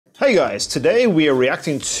Hey guys, today we are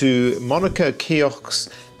reacting to Monika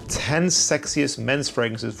Cioch's 10 sexiest men's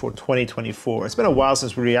fragrances for 2024. It's been a while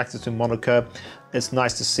since we reacted to Monika. It's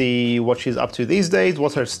nice to see what she's up to these days,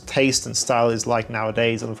 what her taste and style is like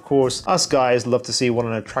nowadays. And of course, us guys love to see what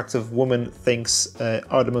an attractive woman thinks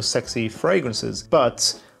are the most sexy fragrances.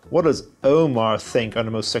 But what does Omar think are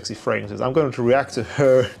the most sexy fragrances? I'm going to react to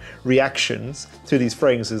her reactions to these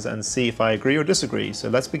fragrances and see if I agree or disagree. So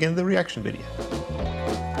let's begin the reaction video.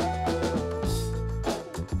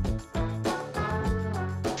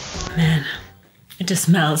 Man, it just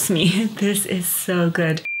smells me. This is so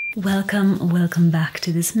good. Welcome back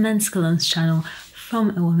to this men's colognes channel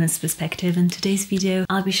from a woman's perspective. In today's video,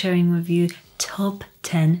 I'll be sharing with you top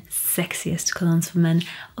 10 sexiest colognes for men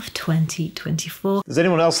of 2024. Does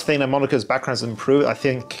anyone else think that Monika's background has improved? I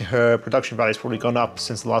think her production value has probably gone up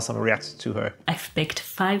since the last time I reacted to her. I've picked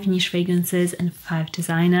 5 niche fragrances and 5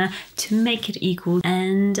 designer to make it equal,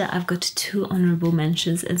 and I've got 2 honorable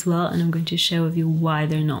mentions as well, and I'm going to share with you why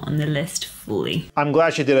they're not on the list fully. I'm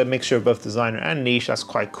glad she did a mixture of both designer and niche. That's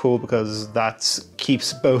quite cool because that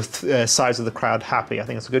keeps both sides of the crowd happy. I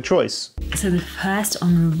think it's a good choice. So the first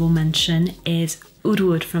honorable mention is Oud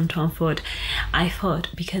Wood from Tom Ford. I thought,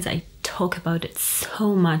 because I talk about it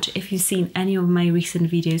so much, if you've seen any of my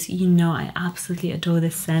recent videos, you know I absolutely adore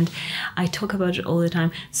this scent. I talk about it all the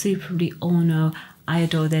time, so you probably all know I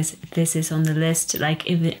adore this. This is on the list. Like,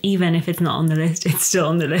 even if it's not on the list, it's still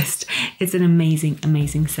on the list. It's an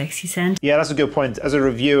amazing sexy scent. Yeah, that's a good point. As a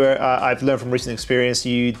reviewer, I've learned from recent experience,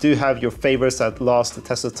 you do have your favorites that last the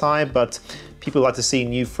test of time, but people like to see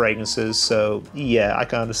new fragrances. So yeah, I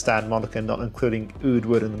can understand Monika not including Oud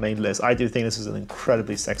Wood in the main list. I do think this is an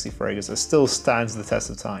incredibly sexy fragrance that still stands the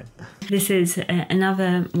test of time. This is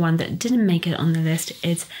another one that didn't make it on the list.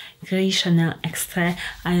 It's Gris Charnel Extrait.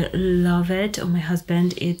 I love it. Oh, my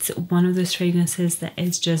husband, it's one of those fragrances that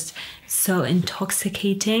is just so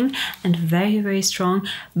intoxicating and very strong,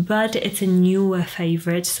 but it's a newer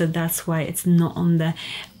favorite, so that's why it's not on the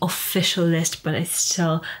official list, but I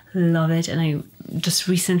still love it. And I just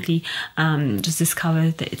recently just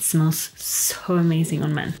discovered that it smells so amazing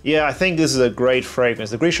on men. Yeah, I think this is a great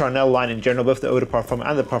fragrance. The Gris Charnel line in general, both the Eau de Parfum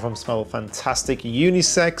and the Parfum smell fantastic.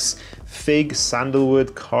 Unisex, fig,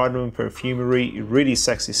 sandalwood, cardamom, perfumery, really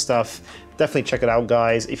sexy stuff. Definitely check it out,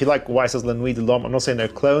 guys. If you like YSL's La Nuit de l'Homme, I'm not saying they're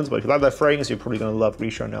clones, but if you like that fragrance, you're probably going to love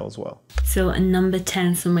Gris Charnel as well. So number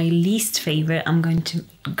 10, so my least favorite, I'm going to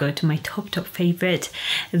go to my top favorite.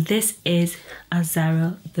 This is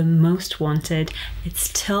Azzaro, the most wanted. It's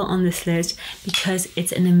still on this list because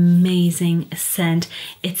it's an amazing scent.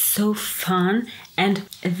 It's so fun, and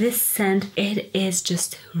this scent, it is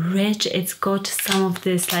just rich. It's got some of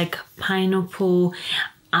this like pineapple,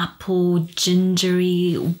 apple,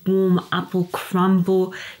 gingery, warm apple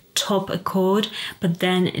crumble top accord, but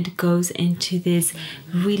then it goes into this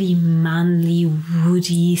really manly,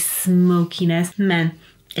 woody smokiness. Man,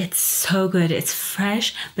 it's so good. It's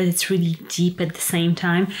fresh, but it's really deep at the same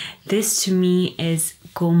time. This to me is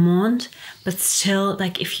gourmand, but still,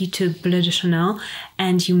 like, if you took Bleu de Chanel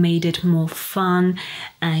and you made it more fun,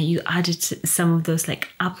 you added some of those like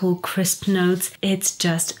apple crisp notes, it's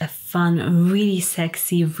just a fun, really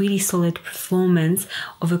sexy, really solid performance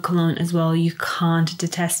of a cologne as well. You can't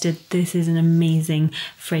detest it. This is an amazing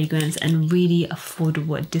fragrance and really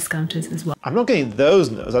affordable at discounters as well. I'm not getting those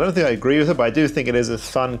notes. I don't think I agree with it, but I do think it is a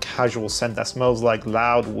fun, casual scent that smells like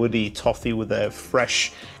loud, woody toffee with a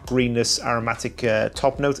fresh greenness, aromatic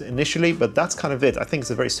top note initially, but that's kind of it. I think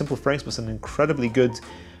it's a very simple fragrance, but it's an incredibly good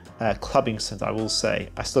clubbing scent, I will say.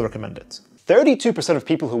 I still recommend it. 32% of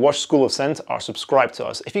people who watch School of Scent are subscribed to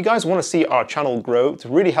us. If you guys want to see our channel grow, to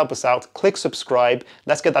really help us out, click subscribe.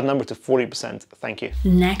 Let's get that number to 40%. Thank you.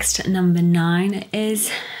 Next, number 9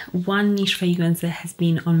 is one niche fragrance that has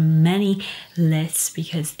been on many lists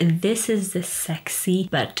because this is the sexy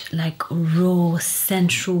but like raw,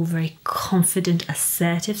 sensual, very confident,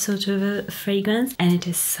 assertive sort of a fragrance, and it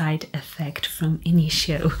is Side Effect from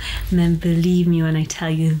Initio. Man, believe me when I tell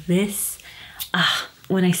you this,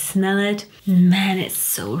 when I smell it, man, it's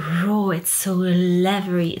so raw, it's so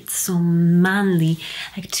leathery, it's so manly.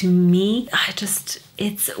 Like, to me,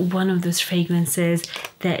 it's one of those fragrances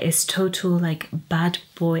that is total like bad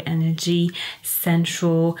boy energy,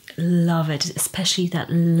 sensual. Love it, especially that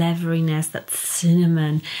leatheriness, that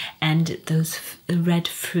cinnamon, and those red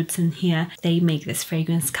fruits in here. They make this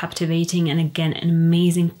fragrance captivating, and again, an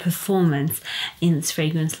amazing performance in this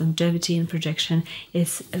fragrance. Longevity and projection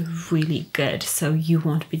is really good, so you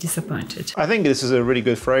won't be disappointed. I think this is a really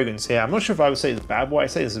good fragrance. Yeah, I'm not sure if I would say it's bad boy. I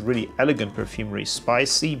say this is really elegant perfumery,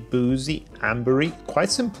 spicy, boozy, ambery, quite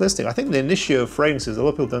simplistic. I think the Initio fragrance is a little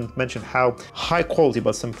lot of people don't mention how high quality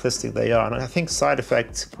but simplistic they are. And I think Side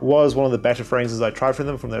Effect was one of the better fragrances I tried from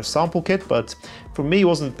them from their sample kit, but for me it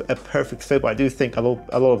wasn't a perfect fit. But I do think a lot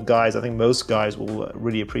of guys, I think most guys will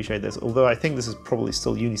really appreciate this, although I think this is probably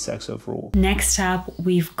still unisex overall. Next up,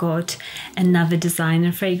 we've got another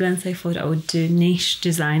designer fragrance. I thought I would do niche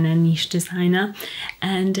designer,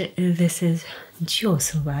 and this is Dior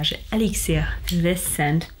Sauvage Elixir. This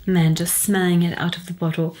scent, man, just smelling it out of the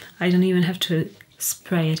bottle, I don't even have to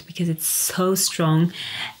spray it because it's so strong,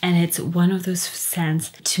 and it's one of those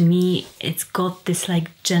scents, to me it's got this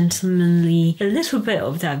like gentlemanly, a little bit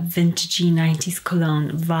of that vintagey 90s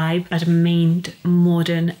cologne vibe, but made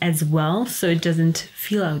modern as well, so it doesn't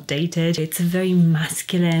feel outdated. It's very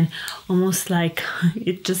masculine, almost like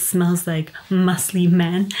it just smells like muscly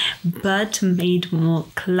man, but made more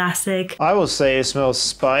classic. I will say it smells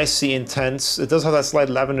spicy, intense. It does have that slight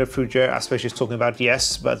lavender fougere aspect she's talking about,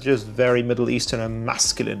 yes, but just very Middle Eastern and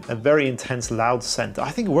masculine, a very intense, loud scent.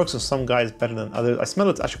 I think it works on some guys better than others. I smell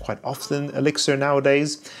it actually quite often, Elixir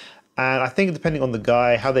nowadays, and I think depending on the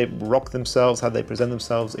guy, how they rock themselves, how they present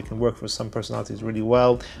themselves, it can work for some personalities really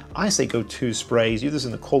well. I say go 2 sprays. Use this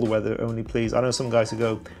in the colder weather only, please. I know some guys who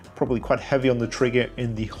go probably quite heavy on the trigger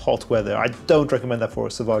in the hot weather. I don't recommend that for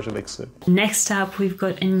a Sauvage Elixir. Next up, we've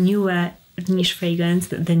got a newer niche fragrance,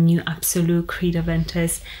 the new Absolu Creed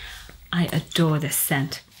Aventus. I adore this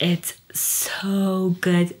scent. It's so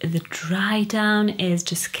good. The dry down is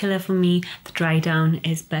just killer for me. The dry down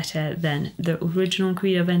is better than the original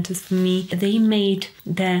Creed Aventus for me. They made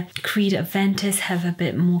the Creed Aventus have a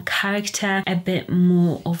bit more character, a bit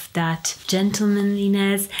more of that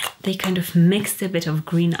gentlemanliness. They kind of mixed a bit of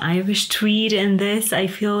green Irish tweed in this. I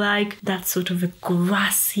feel like that's sort of a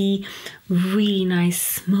grassy, really nice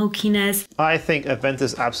smokiness. I think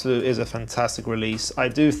Aventus Absolu is a fantastic release. I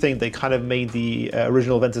do think they kind of made the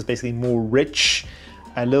original Aventus basically more rich,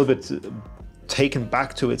 a little bit taken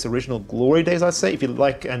back to its original glory days, I'd say. If you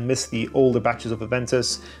like and miss the older batches of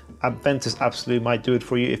Aventus, Aventus Absolu might do it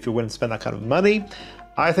for you if you're willing to spend that kind of money.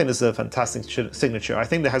 I think this is a fantastic signature. I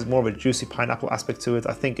think it has more of a juicy pineapple aspect to it.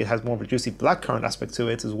 I think it has more of a juicy blackcurrant aspect to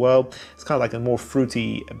it as well. It's kind of like a more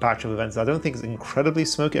fruity batch of Aventus. I don't think it's incredibly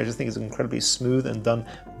smoky. I just think it's incredibly smooth and done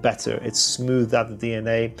better. It's smoothed out the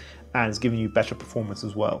DNA and it's giving you better performance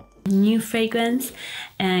as well. New fragrance,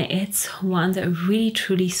 it's one that really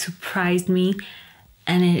truly surprised me,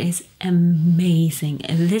 and it is amazing.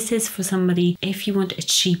 This is for somebody, if you want a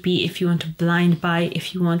cheapie, if you want a blind buy,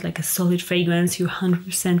 if you want like a solid fragrance you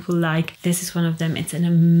 100% will like, this is one of them. It's an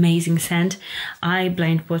amazing scent. I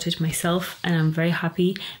blind bought it myself and I'm very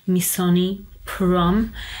happy. Missoni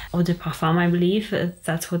Prom or the Parfum, I believe.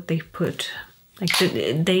 That's what they put. Like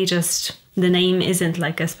they just, the name isn't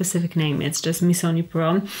like a specific name, it's just Missoni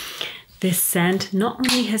Prom. This scent not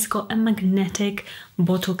only has got a magnetic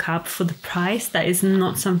bottle cap for the price, that is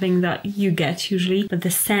not something that you get usually, but the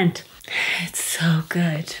scent, it's so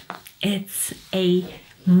good. It's a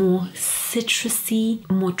more citrusy,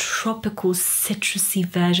 more tropical citrusy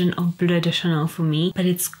version of Bleu de Chanel for me, but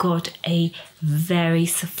it's got a very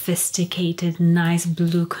sophisticated, nice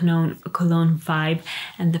blue cologne vibe,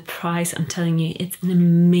 and the price, I'm telling you, it's an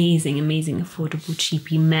amazing, amazing, affordable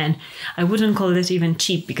cheapie. Man, I wouldn't call it even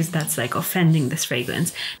cheap because that's like offending this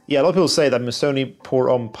fragrance. Yeah, a lot of people say that Missoni Pour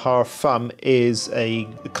Homme Parfum is a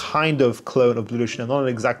kind of clone of Bleu de Chanel, not an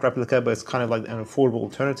exact replica, but it's kind of like an affordable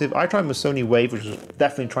alternative. I tried Missoni Wave, which was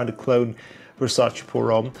definitely trying to clone Versace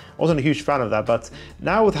Pour Homme. I wasn't a huge fan of that, but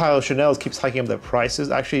now with how Chanel keeps hiking up their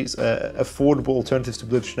prices, actually affordable alternatives to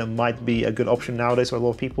Bleu de Chanel might be a good option nowadays for a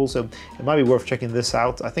lot of people, so it might be worth checking this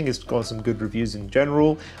out. I think it's got some good reviews in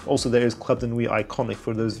general. Also, there is Club de Nuit Iconic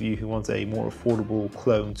for those of you who want a more affordable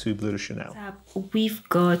clone to Bleu de Chanel. We've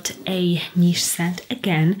got a niche scent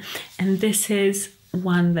again, and this is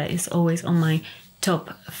one that is always on my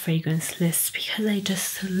top fragrance list because I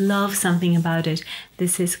just love something about it.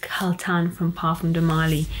 This is Haltane from Parfum de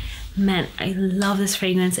Marly. Man, I love this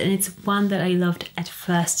fragrance, and it's one that I loved at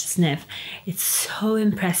first sniff. It's so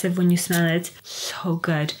impressive when you smell it, so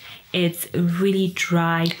good. It's really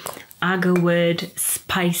dry, agarwood,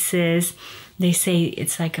 spices. They say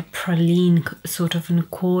it's like a praline sort of an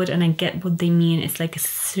accord, and I get what they mean. It's like a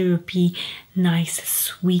syrupy, nice,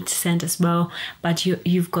 sweet scent as well, but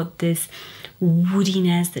you've got this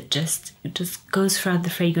woodiness that just goes throughout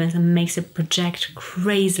the fragrance and makes it project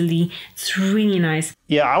crazily. It's really nice.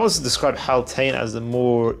 Yeah, I always describe Haltane as the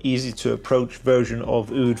more easy to approach version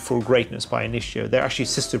of Oud for Greatness by Initio. They're actually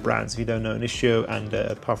sister brands, if you don't know, Initio and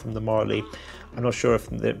Parfum de Marly. I'm not sure if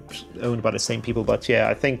they're owned by the same people, but yeah,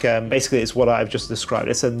 I think basically it's what I've just described.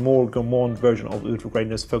 It's a more gourmand version of Oud for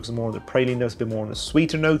Greatness, focusing more on the praline notes, a bit more on the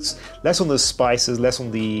sweeter notes, less on the spices, less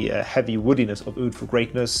on the heavy woodiness of Oud for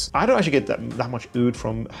greatness. I don't actually get that much Oud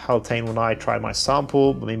from Haltane when I tried my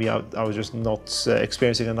sample, but maybe I was just not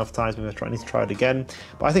experiencing it enough times. Maybe I need to try it again.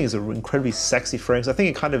 But I think it's an incredibly sexy fragrance. I think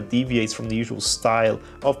it kind of deviates from the usual style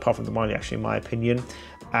of Parfum de Marly, actually, in my opinion.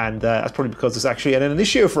 And that's probably because it's actually an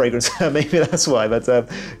Initio fragrance. Maybe that's why. But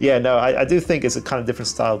yeah, no, I do think it's a kind of different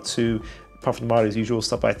style to Parfum de Marly's usual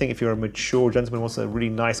stuff. But I think if you're a mature gentleman who wants a really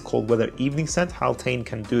nice cold weather evening scent, Haltane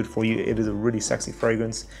can do it for you. It is a really sexy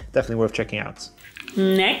fragrance. Definitely worth checking out.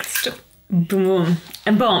 Next, boom,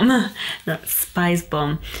 a bomb. No,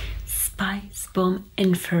 Spicebomb. Spicebomb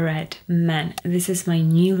Infrared. Man, this is my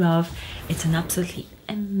new love. It's an absolutely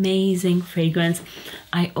amazing fragrance.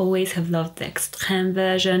 I always have loved the Extrait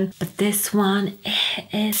version, but this one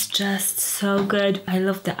is just so good. I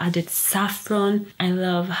love the added saffron. I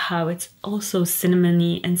love how it's also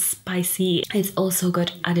cinnamony and spicy. It's also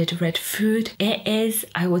got added red fruit. It is,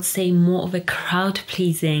 I would say, more of a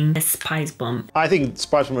crowd-pleasing Spicebomb. I think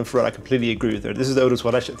Spicebomb Infrared, I completely agree with her. This is the Oud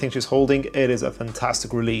Wood I think she's holding. It is a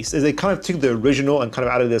fantastic release. They kind of took the original and kind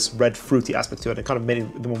of added this red fruity aspect to it and kind of made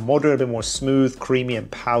it a bit more modern, a bit more smooth, creamy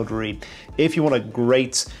and powdery. If you want a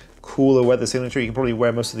great cooler weather signature, you can probably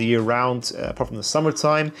wear most of the year round, apart from the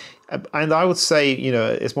summertime. And I would say, you know,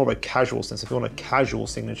 it's more of a casual sense. If you want a casual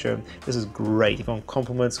signature, this is great. If you want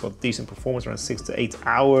compliments, got decent performance, around 6 to 8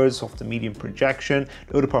 hours, soft to medium projection.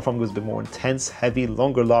 The Eau de Parfum goes a bit more intense, heavy,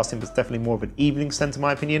 longer lasting, but it's definitely more of an evening scent in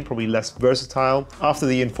my opinion, probably less versatile. After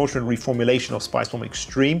the unfortunate reformulation of Spicebomb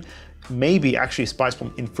Extreme, maybe actually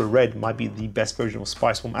Spicebomb Infrared might be the best version of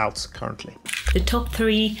Spicebomb out currently. The top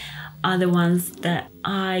 3 are the ones that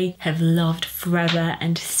I have loved forever,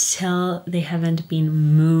 and still they haven't been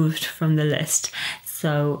moved from the list.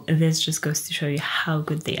 So this just goes to show you how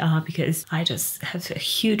good they are, because I just have a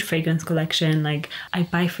huge fragrance collection. Like, I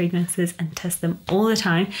buy fragrances and test them all the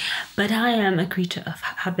time, but I am a creature of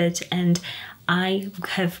habit, and I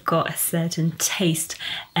have got a certain taste,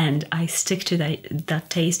 and I stick to that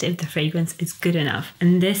taste if the fragrance is good enough.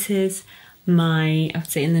 And this is I would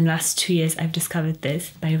say in the last 2 years, I've discovered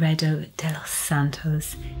this Byredo de Los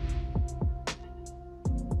Santos.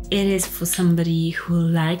 It is for somebody who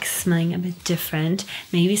likes smelling a bit different,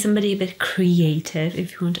 maybe somebody a bit creative.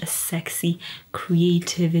 If you want a sexy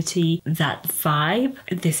creativity, that vibe,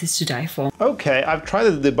 this is to die for. Okay, I've tried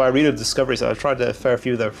the Byredo Discovery, so I've tried a fair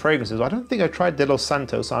few of their fragrances. I don't think I tried De Los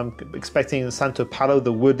Santos. I'm expecting the Santo Palo,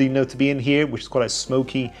 the woody note, to be in here, which is quite a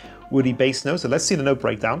smoky, woody base note. So let's see the note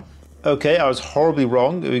breakdown. Okay, I was horribly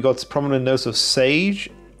wrong. We got prominent notes of sage,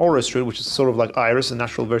 orris root, which is sort of like iris, a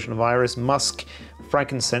natural version of iris, musk,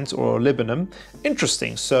 frankincense or libinum.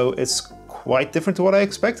 Interesting. So it's quite different to what I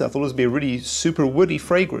expected. I thought it would be a really super woody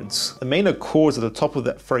fragrance. The main accords at the top of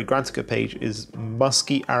that Fragrantica page is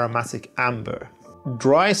musky aromatic amber.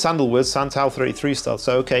 Dry sandalwood, Santal 33 style.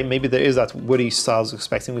 So okay, maybe there is that woody style I was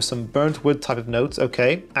expecting, with some burnt wood type of notes,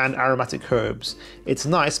 okay, and aromatic herbs. It's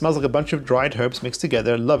nice, smells like a bunch of dried herbs mixed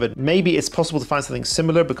together, love it. Maybe it's possible to find something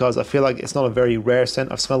similar, because I feel like it's not a very rare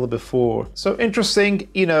scent. I've smelled it before. So interesting,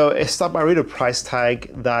 you know, it's that Byredo price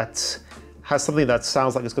tag that has something that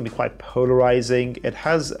sounds like it's going to be quite polarizing. It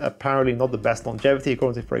has apparently not the best longevity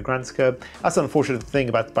according to Fragrantica. That's the unfortunate thing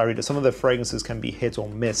about Byredo. Some of the fragrances can be hit or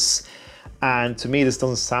miss. And to me, this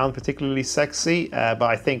doesn't sound particularly sexy, but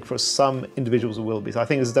I think for some individuals it will be. So I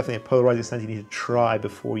think this is definitely a polarizing scent you need to try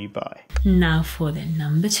before you buy. Now for the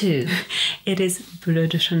number 2. It is Bleu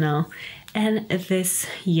de Chanel. And this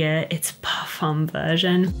year, it's Parfum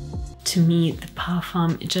version. To me, the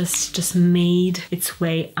Parfum just made its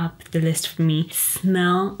way up the list for me.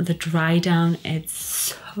 Smell the dry down,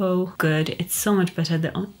 it's so good. It's so much better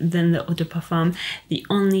than the Eau de Parfum. The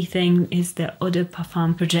only thing is the Eau de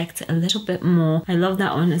Parfum projects a little bit more. I love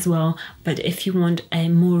that one as well, but if you want a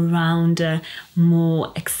more rounder,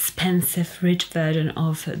 more expensive, rich version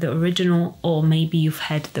of the original, or maybe you've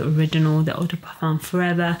had the original, the Eau de Parfum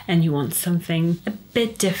forever, and you want something a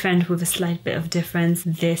bit different with a slight bit of difference,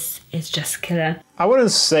 this is just killer. I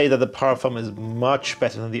wouldn't say that the Parfum is much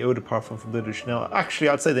better than the Eau de Parfum from Bleu de Chanel. Actually,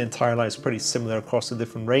 I'd say the entire line is pretty similar across the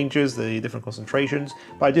different ranges, the different concentrations,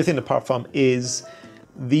 but I do think the Parfum is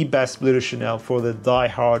the best Bleu de Chanel for the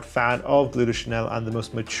die-hard fan of Bleu de Chanel and the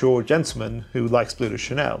most mature gentleman who likes Bleu de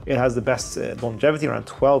Chanel. It has the best longevity, around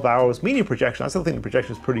 12 hours, medium projection. I still think the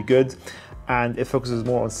projection is pretty good, and it focuses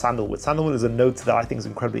more on sandalwood. Sandalwood is a note that I think is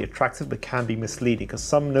incredibly attractive, but can be misleading because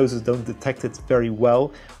some noses don't detect it very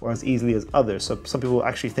well or as easily as others. So some people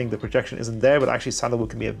actually think the projection isn't there, but actually sandalwood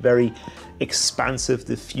can be a very expansive,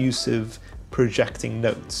 diffusive, projecting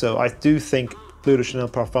note. So I do think Bleu de Chanel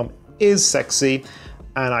Parfum is sexy,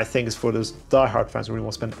 And I think it's for those diehard fans who really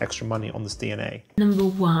want to spend extra money on this DNA. Number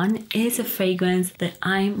 1 is a fragrance that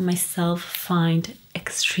I myself find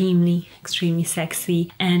extremely, extremely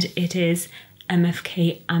sexy, and it is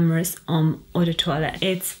MFK Amyris Homme Eau de Toilette.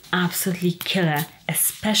 It's absolutely killer,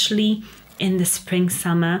 especially in the spring,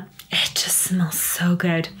 summer. It just smells so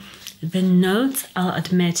good. The notes, I'll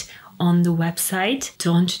admit, on the website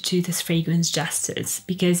don't do this fragrance justice,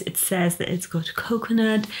 because it says that it's got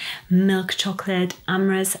coconut, milk chocolate,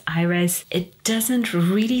 amyris, iris. It doesn't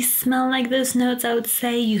really smell like those notes, I would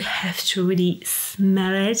say. You have to really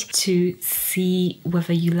smell it to see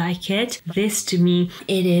whether you like it. This, to me,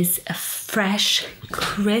 it is a fresh,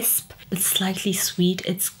 crisp, but slightly sweet.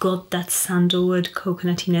 It's got that sandalwood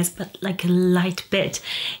coconutiness, but like a light bit.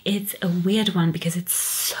 It's a weird one because it's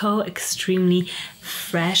so extremely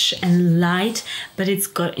fresh and light, but it's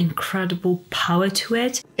got incredible power to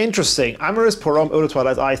it. Interesting. Amyris pour Homme Eau de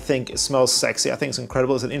Toilette, I think it smells sexy. I think it's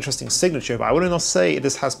incredible. It's an interesting signature, but I would not say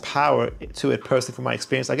this has power to it personally from my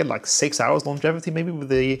experience. I get like 6 hours longevity maybe with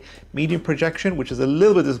the medium projection, which is a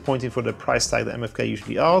little bit disappointing for the price tag that MFK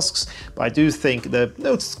usually asks. But I do think the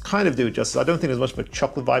notes kind of do it justice. I don't think there's much of a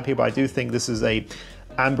chocolate vibe here, but I do think this is a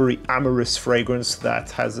ambery amyris fragrance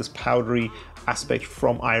that has this powdery aspect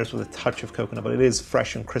from iris with a touch of coconut, but it is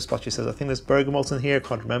fresh and crisp, like she says. I think there's bergamot in here,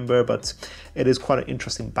 can't remember, but it is quite an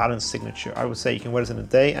interesting balanced signature. I would say you can wear this in the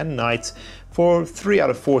day and night for 3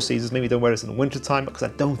 out of 4 seasons. Maybe don't wear this in the winter time because I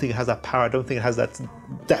don't think it has that power. I don't think it has that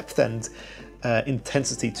depth and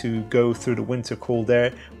intensity to go through the winter cold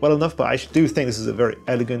air well enough, but I do think this is a very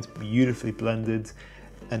elegant, beautifully blended,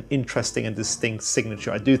 an interesting and distinct signature.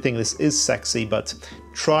 I do think this is sexy, but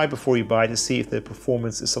try before you buy to see if the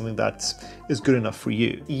performance is something that is good enough for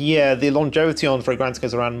you. Yeah, the longevity on Fragrantica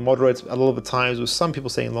is around moderate a lot of the times, with some people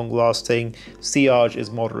saying long lasting. Cioch is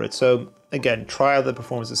moderate. So again, try out the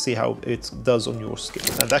performance to see how it does on your skin.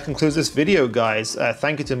 And that concludes this video, guys.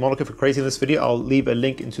 Thank you to Monika for creating this video. I'll leave a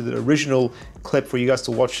link into the original clip for you guys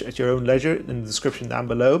to watch at your own leisure in the description down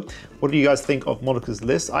below. What do you guys think of Monika's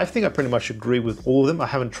list? I think I pretty much agree with all of them. I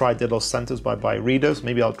haven't tried the Los Santos by Byredo, so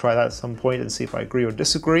maybe I'll try that at some point and see if I agree or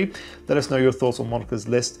disagree. Let us know your thoughts on Monika's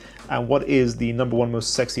list and what is the #1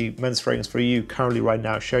 most sexy men's fragrance for you currently right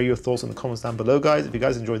now. Share your thoughts in the comments down below, guys. If you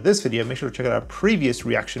guys enjoyed this video, make sure to check out our previous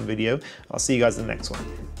reaction video. I'll see you guys in the next one.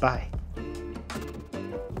 Bye.